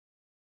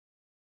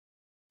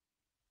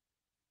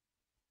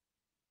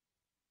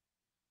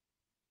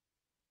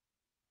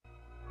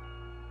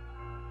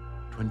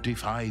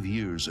25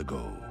 years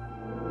ago,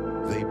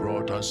 they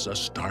brought us a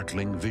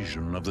startling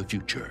vision of the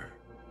future.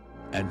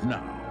 And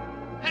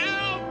now...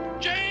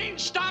 Help! Jane,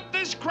 stop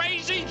this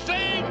crazy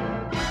thing!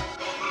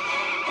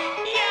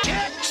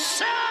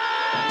 Tentsirs!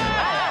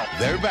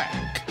 They're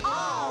back.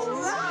 All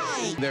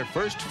right! Their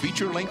first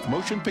feature-length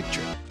motion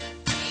picture.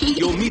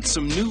 You'll meet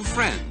some new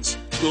friends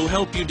who'll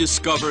help you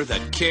discover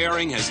that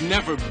caring has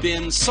never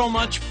been so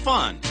much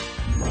fun.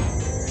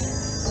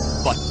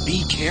 But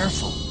be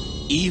careful.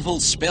 Evil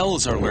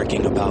spells are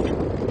lurking about.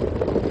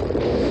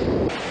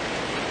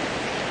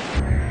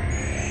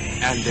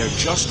 And they're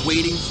just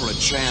waiting for a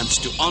chance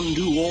to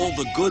undo all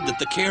the good that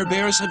the Care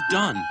Bears have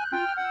done.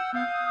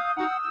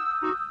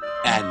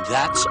 And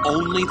that's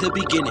only the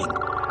beginning.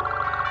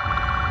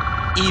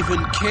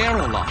 Even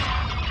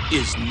Caroline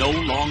is no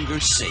longer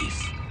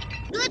safe.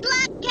 Good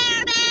luck,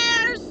 Care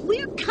Bears!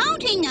 We're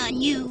counting on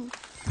you.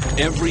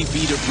 Every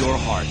beat of your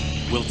heart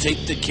will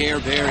take the Care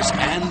Bears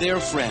and their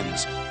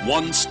friends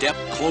one step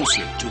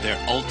closer to their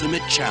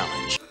ultimate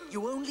challenge.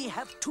 You only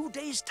have 2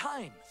 days'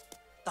 time.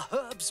 The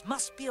herbs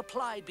must be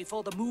applied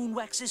before the moon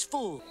waxes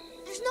full.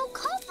 There's no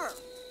cover.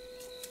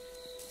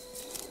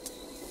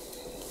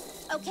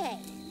 Okay,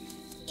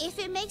 if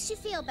it makes you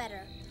feel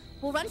better,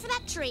 we'll run for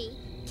that tree,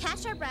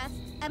 catch our breath,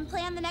 and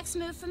plan the next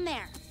move from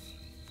there.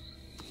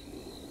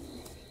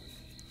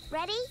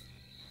 Ready?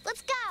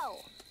 Let's go!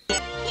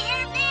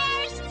 Care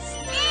Bears,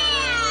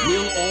 stand!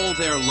 Will all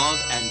their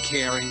love and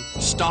caring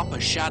stop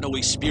a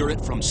shadowy spirit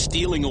from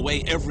stealing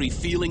away every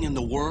feeling in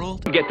the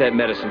world? Get that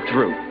medicine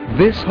through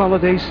this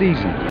holiday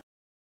season.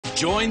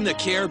 Join the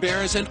Care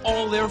Bears and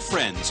all their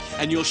friends,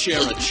 and you'll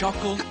share a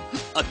chuckle,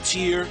 a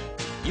tear.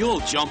 You'll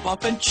jump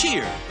up and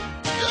cheer.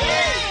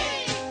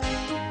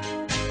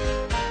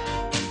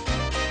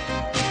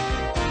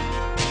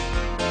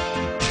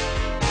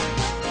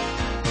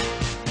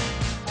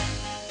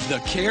 The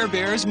Care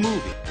Bears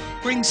movie.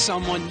 Bring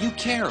someone you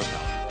care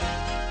about.